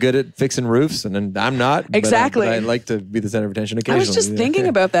people are good at fixing roofs, and I'm not. Exactly. But I like to be the center of attention occasionally. I was just thinking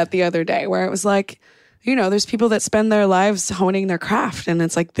about that the other day, where it was like, you know, there's people that spend their lives honing their craft, and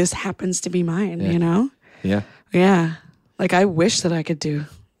it's like this happens to be mine. You know? Yeah. Yeah. Like I wish that I could do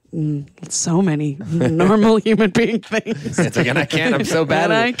so many normal human being things. It's like, and I can't. I'm so bad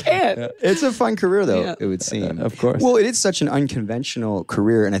and at I it. can't. It's a fun career, though, Yeah. it would seem. Of course. Well, it is such an unconventional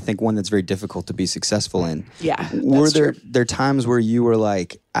career, and I think one that's very difficult to be successful in. Yeah, Were that's there true. there times where you were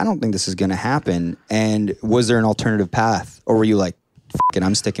like, I don't think this is going to happen? And was there an alternative path? Or were you like, F it,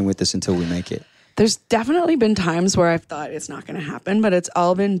 I'm sticking with this until we make it? There's definitely been times where I've thought it's not going to happen, but it's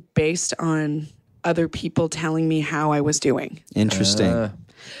all been based on other people telling me how I was doing. Interesting.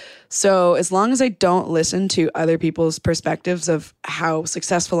 So as long as I don't listen to other people's perspectives of how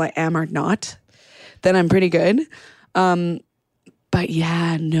successful I am or not, then I'm pretty good. But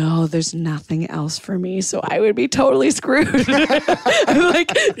yeah, no, there's nothing else for me. So I would be totally screwed.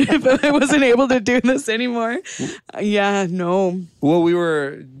 Like if I wasn't able to do this anymore. Yeah, no. Well, we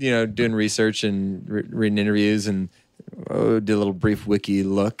were, doing research and reading interviews and did a little brief wiki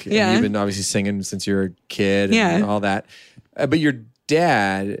look. Yeah. And you've been obviously singing since you were a kid and Yeah. all that. But your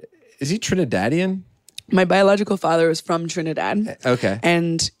dad, is he Trinidadian? My biological father was from Trinidad. Okay.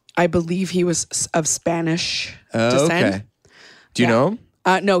 And I believe he was of Spanish Oh, descent. okay. Do you know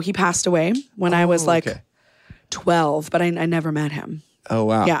him? No, he passed away when I was like okay. 12, but I never met him. Oh,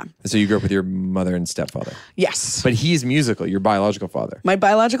 wow. Yeah. So you grew up with your mother and stepfather. Yes. But he's musical, your biological father. My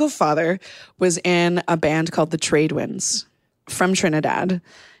biological father was in a band called the Trade Winds from Trinidad,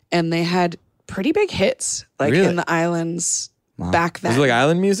 and they had pretty big hits like Really? in the islands back then. Was it like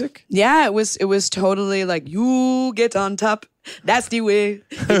island music? Yeah, it was totally like you get on top. That's the way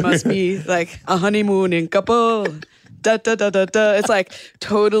it must be, like a honeymoon couple. Da da da da da. It's like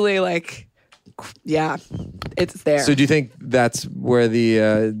totally like, yeah, it's there. So do you think that's where the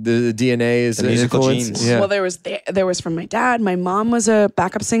DNA is The musical influence? genes. Yeah. Well, there was from my dad. My mom was a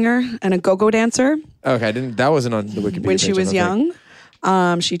backup singer and a go-go dancer Okay, that wasn't on the Wikipedia when she page, I was don't think.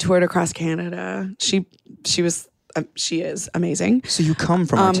 young. She toured across Canada. She is amazing. So you come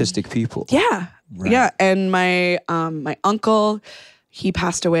from artistic people. Yeah, yeah. And my uncle, he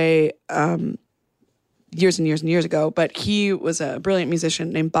passed away years and years and years ago, but he was a brilliant musician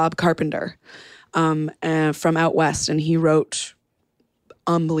named Bob Carpenter from out west, and he wrote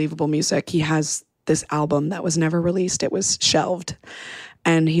unbelievable music. He has this album that was never released. It was shelved,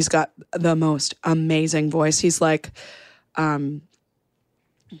 and he's got the most amazing voice. He's like,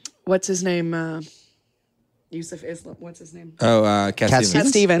 what's his name? Yusuf Islam. What's his name? Oh, Cat Cat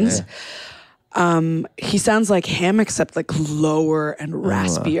Stevens. Cat Stevens. He sounds like him, except like lower and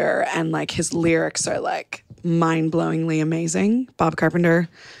raspier, and like his lyrics are like mind-blowingly amazing. Bob Carpenter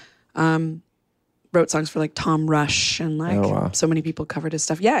wrote songs for like Tom Rush, and like so many people covered his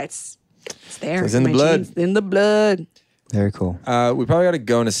stuff. Yeah, it's there. So it's in the my blood. genes. In the blood. Very cool. We probably got to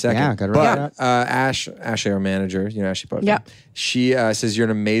go in a second. Yeah, gotta wrap it But Ashley, our manager, Ashley Putnam, Yeah. she says you're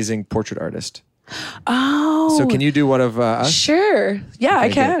an amazing portrait artist. Oh. So can you do one of us? Sure. Yeah, I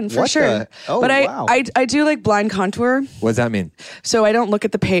can for What sure. the- oh, but wow. I do like blind contour, What does that mean? so I don't look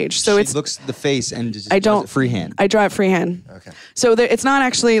at the page. So She it's looks at the face and just I does don't it freehand. I draw it freehand. Okay. So it's not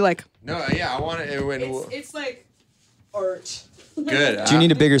actually like No, yeah, I want it. it's like art. Good. Do you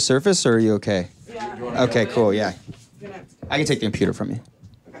need a bigger surface or are you okay? Yeah. Okay, cool. Yeah. I can take the computer from you.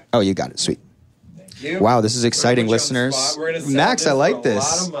 Oh, you got it. Sweet. Wow, this is exciting, listeners. Max, I like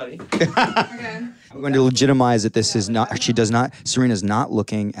this. I'm going to legitimize that this is not, she does not, Serena's not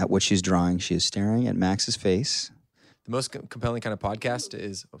looking at what she's drawing. She is staring at Max's face. The most compelling kind of podcast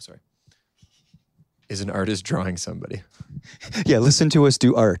is an artist drawing somebody. Yeah, listen to us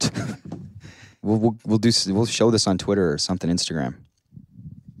do art. We'll show this on Twitter or something, Instagram.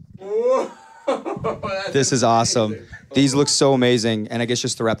 This is awesome. These look so amazing. And I guess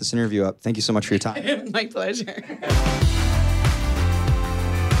just to wrap this interview up, thank you so much for your time. My pleasure.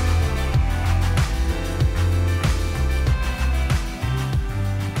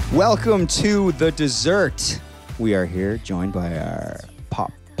 Welcome to The Dessert. We are here joined by our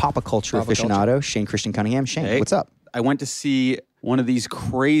pop pop culture Papa aficionado, Shane Christian Cunningham. Shane, Hey. what's up? I went to see one of these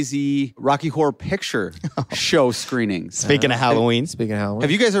crazy Rocky Horror Picture Show screenings. Speaking of Halloween, Speaking of Halloween. Have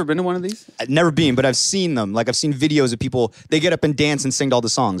you guys ever been to one of these? I've never been, but I've seen them. Like I've seen videos of people, they get up and dance and sing all the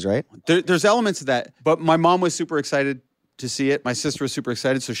songs, right? There's elements of that, but my mom was super excited to see it. My sister was super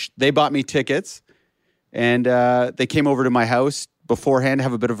excited, so they bought me tickets, and they came over to my house beforehand to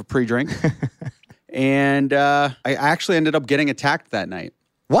have a bit of a pre-drink. And I actually ended up getting attacked that night.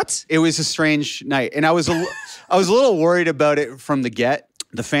 What? It was a strange night, and I was a little worried about it from the get.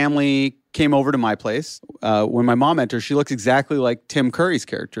 The family came over to my place. When my mom entered, she looks exactly like Tim Curry's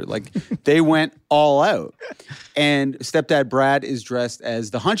character. Like they went all out. And stepdad Brad is dressed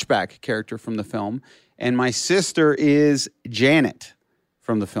as the Hunchback character from the film, and my sister is Janet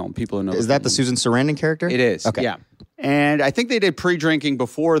from the film. People who know Is that the Susan Sarandon character? It is. Okay. Yeah. And I think they did pre-drinking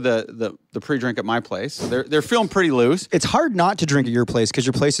before the pre-drink at my place. So they're feeling pretty loose. It's hard not to drink at your place because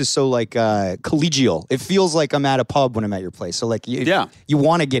your place is so like collegial. It feels like I'm at a pub when I'm at your place. So like you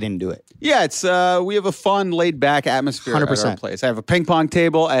want to get into it. Yeah, it's we have a fun, laid-back atmosphere at our 100%. place. I have a ping pong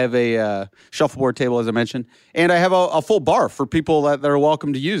table. I have a shuffleboard table, as I mentioned, and I have a full bar for people that are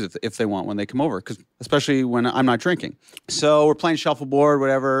welcome to use it if they want when they come over. Because especially when I'm not drinking. So we're playing shuffleboard,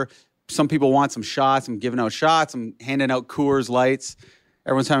 whatever. Some people want some shots. I'm giving out shots. I'm handing out Coors Lights.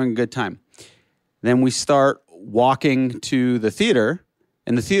 Everyone's having a good time. Then we start walking to the theater,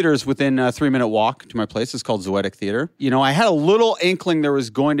 and the theater is within a 3-minute walk to my place. It's called Zoetic Theater. You know, I had a little inkling there was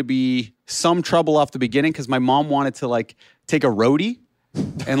going to be some trouble off the beginning because my mom wanted to like take a roadie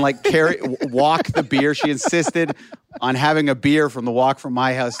and like walk the beer. She insisted on having a beer from the walk from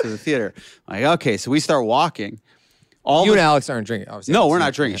my house to the theater. I'm like, okay, so we start walking. You and Alex aren't drinking, obviously. No, we're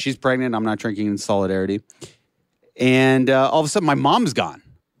not drinking. She's pregnant. I'm not drinking in solidarity. And all of a sudden, my mom's gone.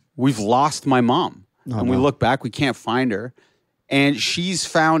 We've lost my mom. We look back, we can't find her. And she's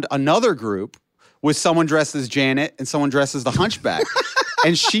found another group with someone dressed as Janet and someone dressed as the Hunchback.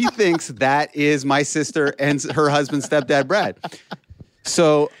 And she thinks that is my sister and her husband, stepdad Brad.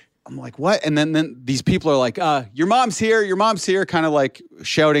 So I'm like, what? And then these people are like, your mom's here, kind of like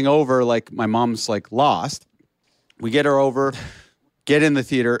shouting over like my mom's like lost. We get her over, get in the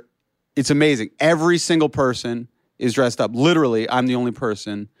theater. It's amazing. Every single person is dressed up. Literally, I'm the only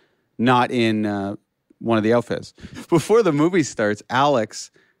person not in one of the outfits. Before the movie starts,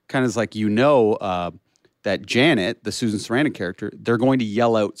 Alex kind of is like, that Janet, the Susan Sarandon character, they're going to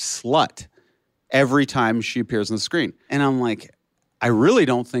yell out slut every time she appears on the screen. And I'm like, I really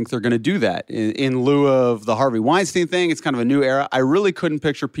don't think they're going to do that. In lieu of the Harvey Weinstein thing, it's kind of a new era. I really couldn't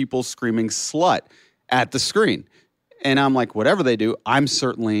picture people screaming slut at the screen. And I'm like, whatever they do, I'm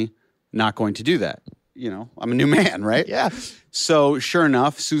certainly not going to do that. You know, I'm a new man, right? Yeah. So sure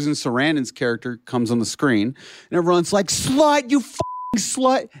enough, Susan Sarandon's character comes on the screen, and everyone's like, slut, you f***ing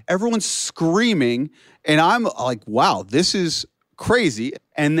slut. Everyone's screaming, and I'm like, wow, this is crazy.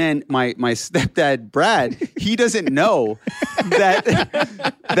 And then my stepdad, Brad, he doesn't know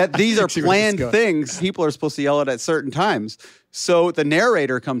that these are planned things people are supposed to yell at certain times. So the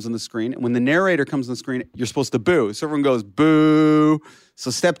narrator comes on the screen, and when the narrator comes on the screen, you're supposed to boo. So everyone goes, boo. So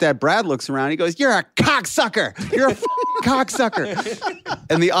stepdad Brad looks around, he goes, you're a cocksucker. You're a cocksucker.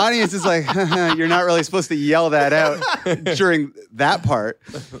 And the audience is like, you're not really supposed to yell that out during that part.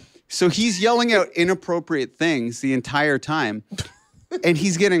 So he's yelling out inappropriate things the entire time. And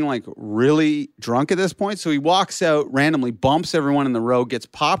he's getting like really drunk at this point. So he walks out randomly, bumps everyone in the row, gets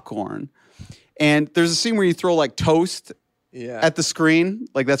popcorn. And there's a scene where you throw like toast at the screen.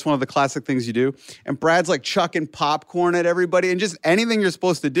 Like that's one of the classic things you do. And Brad's like chucking popcorn at everybody and just anything you're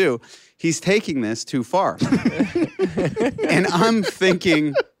supposed to do. He's taking this too far. And I'm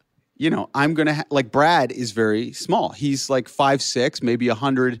thinking, you know, I'm going to like Brad is very small. He's like 5'6", maybe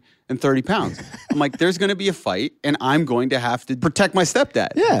 130 pounds. I'm like, there's going to be a fight and I'm going to have to protect my stepdad.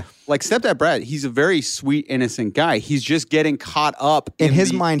 Yeah. Like stepdad Brad, he's a very sweet, innocent guy. He's just getting caught up. In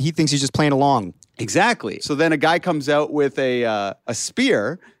his mind, he thinks he's just playing along. Exactly. So then a guy comes out with a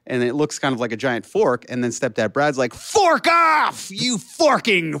spear and it looks kind of like a giant fork. And then stepdad Brad's like, fork off, you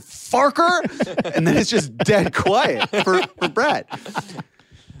forking forker. And then it's just dead quiet for Brad.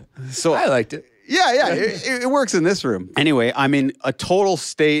 So I liked it. Yeah. It works in this room. Anyway, I'm in a total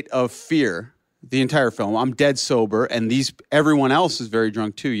state of fear the entire film. I'm dead sober, and everyone else is very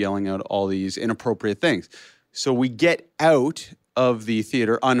drunk too, yelling out all these inappropriate things. So we get out of the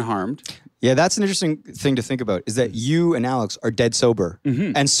theater unharmed. Yeah, that's an interesting thing to think about, is that you and Alex are dead sober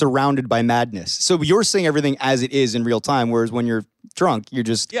and surrounded by madness. So you're seeing everything as it is in real time, whereas when you're drunk, you're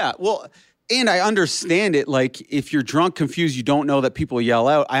just... Yeah, well... And I understand it, like, if you're drunk, confused, you don't know that people yell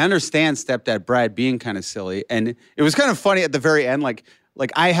out. I understand stepdad Brad being kind of silly. And it was kind of funny at the very end, like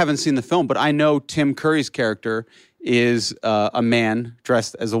like I haven't seen the film, but I know Tim Curry's character is a man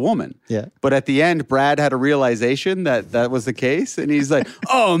dressed as a woman. Yeah. But at the end, Brad had a realization that that was the case. And he's like,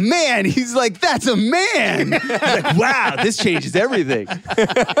 oh, man. He's like, that's a man. He's like, wow, this changes everything.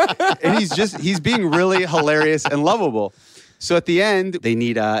 And he's being really hilarious and lovable. So at the end, they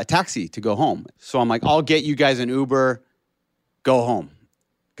need a taxi to go home. So I'm like, I'll get you guys an Uber, go home.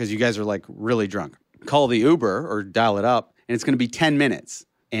 Because you guys are like really drunk. Call the Uber or dial it up, and it's going to be 10 minutes.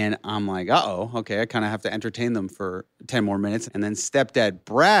 And I'm like, uh-oh, okay, I kind of have to entertain them for 10 more minutes. And then stepdad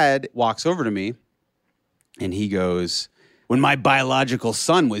Brad walks over to me, and he goes, when my biological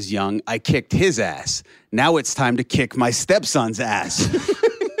son was young, I kicked his ass. Now it's time to kick my stepson's ass.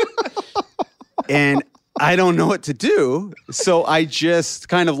 And I don't know what to do, so I just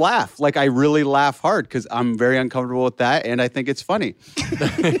kind of laugh. Like, I really laugh hard because I'm very uncomfortable with that, and I think it's funny.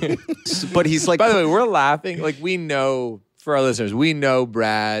 But he's like... By the way, we're laughing. Like, we know... For our listeners, we know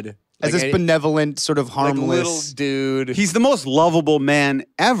Brad as this benevolent, sort of harmless like little dude. He's the most lovable man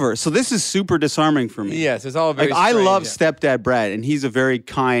ever. So this is super disarming for me. Yes, it's all very like strange, I love stepdad Brad, and he's a very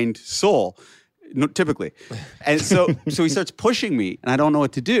kind soul, typically. And so he starts pushing me, and I don't know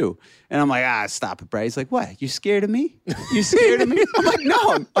what to do. And I'm like, stop it, Brad. He's like, what? You scared of me? You scared of me? I'm like,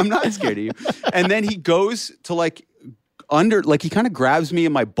 no, I'm not scared of you. And then he goes to like he kind of grabs me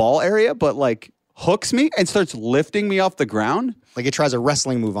in my ball area, but like hooks me and starts lifting me off the ground. Like he tries a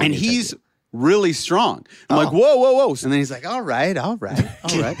wrestling move on and you. And he's really strong. I'm like, whoa. And then he's like, all right.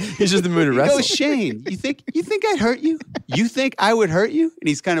 He's just in the mood to wrestle. He goes, Shane, you think I'd hurt you? You think I would hurt you? And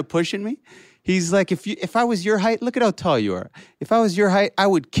he's kind of pushing me. He's like, if I was your height, look at how tall you are. If I was your height, I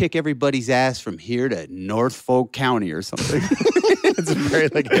would kick everybody's ass from here to Norfolk County or something. It's a very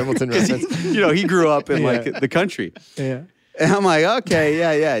like Hamilton reference. He grew up in like the country. Yeah. And I'm like, okay,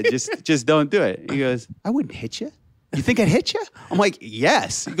 yeah. Just don't do it. He goes, I wouldn't hit you. You think I'd hit you? I'm like,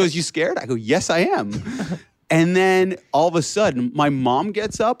 yes. He goes, you scared? I go, yes, I am. And then all of a sudden, my mom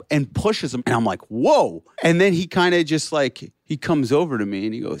gets up and pushes him. And I'm like, whoa. And then he kind of just like, he comes over to me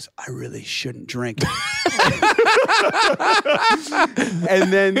and he goes, I really shouldn't drink.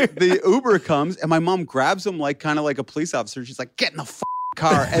 And then the Uber comes and my mom grabs him like kind of like a police officer. She's like, get in the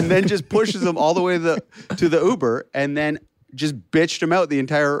car. And then just pushes him all the way to the Uber and then just bitched him out the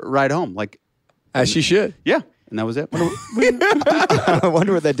entire ride home. Like, as she should. Yeah. And that was it. I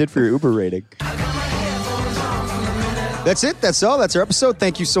wonder what that did for your Uber rating. That's it. That's all. That's our episode.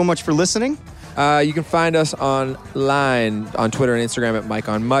 Thank you so much for listening. You can find us online on Twitter and Instagram at Mike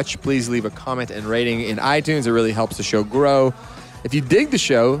on Much. Please leave a comment and rating in iTunes. It really helps the show grow. If you dig the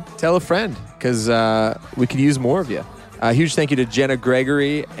show, tell a friend because we could use more of you. A huge thank you to Jenna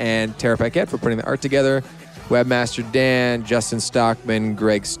Gregory and Tara Paquette for putting the art together. Webmaster Dan, Justin Stockman,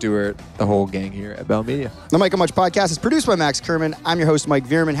 Greg Stewart, the whole gang here at Bell Media. The Mike on Much podcast is produced by Max Kerman. I'm your host, Mike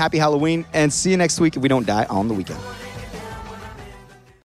Veerman. Happy Halloween, and see you next week if we don't die on the weekend.